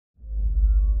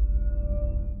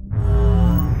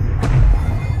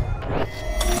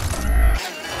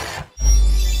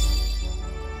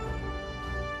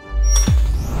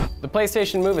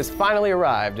PlayStation Move has finally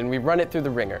arrived and we've run it through the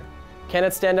ringer. Can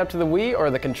it stand up to the Wii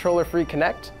or the controller-free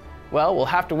Kinect? Well, we'll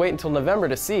have to wait until November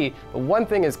to see, but one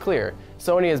thing is clear,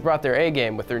 Sony has brought their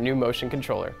A-game with their new motion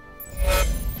controller.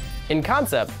 In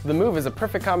concept, the Move is a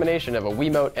perfect combination of a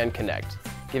Wiimote and Kinect,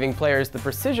 giving players the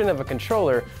precision of a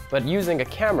controller but using a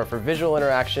camera for visual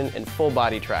interaction and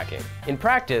full-body tracking. In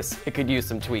practice, it could use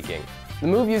some tweaking. The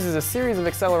Move uses a series of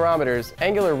accelerometers,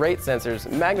 angular rate sensors,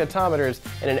 magnetometers,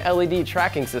 and an LED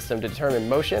tracking system to determine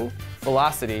motion,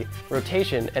 velocity,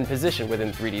 rotation, and position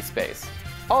within 3D space.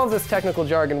 All of this technical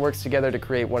jargon works together to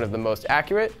create one of the most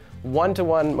accurate,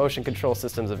 one-to-one motion control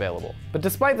systems available. But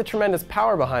despite the tremendous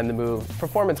power behind the Move,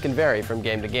 performance can vary from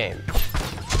game to game.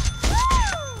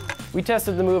 We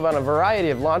tested the Move on a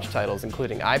variety of launch titles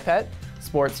including iPet,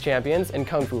 Sports Champions, and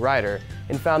Kung Fu Rider,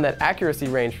 and found that accuracy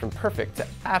ranged from perfect to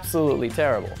absolutely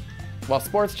terrible. While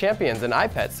Sports Champions and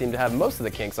iPet seemed to have most of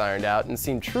the kinks ironed out and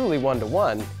seemed truly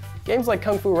one-to-one, games like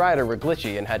Kung Fu Rider were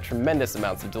glitchy and had tremendous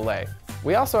amounts of delay.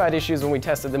 We also had issues when we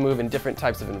tested the Move in different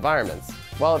types of environments.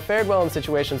 While it fared well in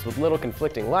situations with little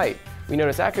conflicting light, we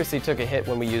noticed accuracy took a hit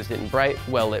when we used it in bright,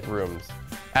 well-lit rooms.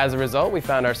 As a result, we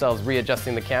found ourselves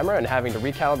readjusting the camera and having to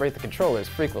recalibrate the controllers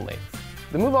frequently.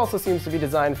 The Move also seems to be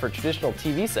designed for traditional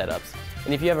TV setups,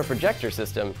 and if you have a projector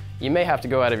system, you may have to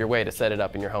go out of your way to set it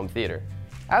up in your home theater.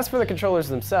 As for the controllers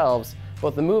themselves,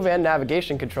 both the Move and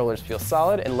navigation controllers feel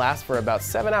solid and last for about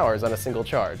 7 hours on a single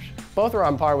charge. Both are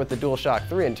on par with the DualShock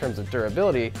 3 in terms of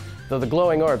durability, though the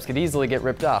glowing orbs could easily get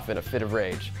ripped off in a fit of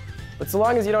rage. But so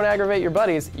long as you don't aggravate your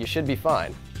buddies, you should be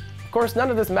fine. Of course, none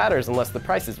of this matters unless the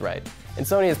price is right, and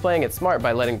Sony is playing it smart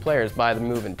by letting players buy the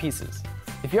Move in pieces.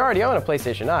 If you already own a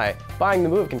PlayStation Eye, buying the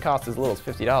Move can cost as little as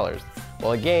 $50,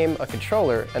 while a game, a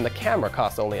controller, and the camera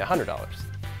cost only $100.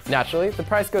 Naturally, the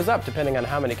price goes up depending on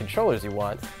how many controllers you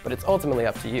want, but it's ultimately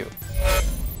up to you.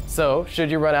 So, should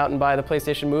you run out and buy the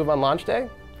PlayStation Move on launch day?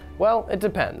 Well, it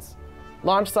depends.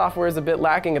 Launch software is a bit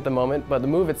lacking at the moment, but the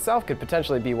Move itself could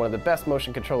potentially be one of the best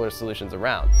motion controller solutions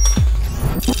around.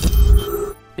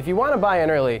 If you want to buy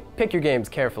in early, pick your games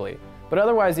carefully, but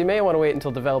otherwise you may want to wait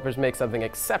until developers make something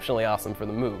exceptionally awesome for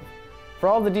the Move. For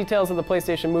all the details of the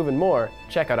PlayStation Move and more,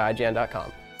 check out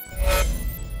IGN.com.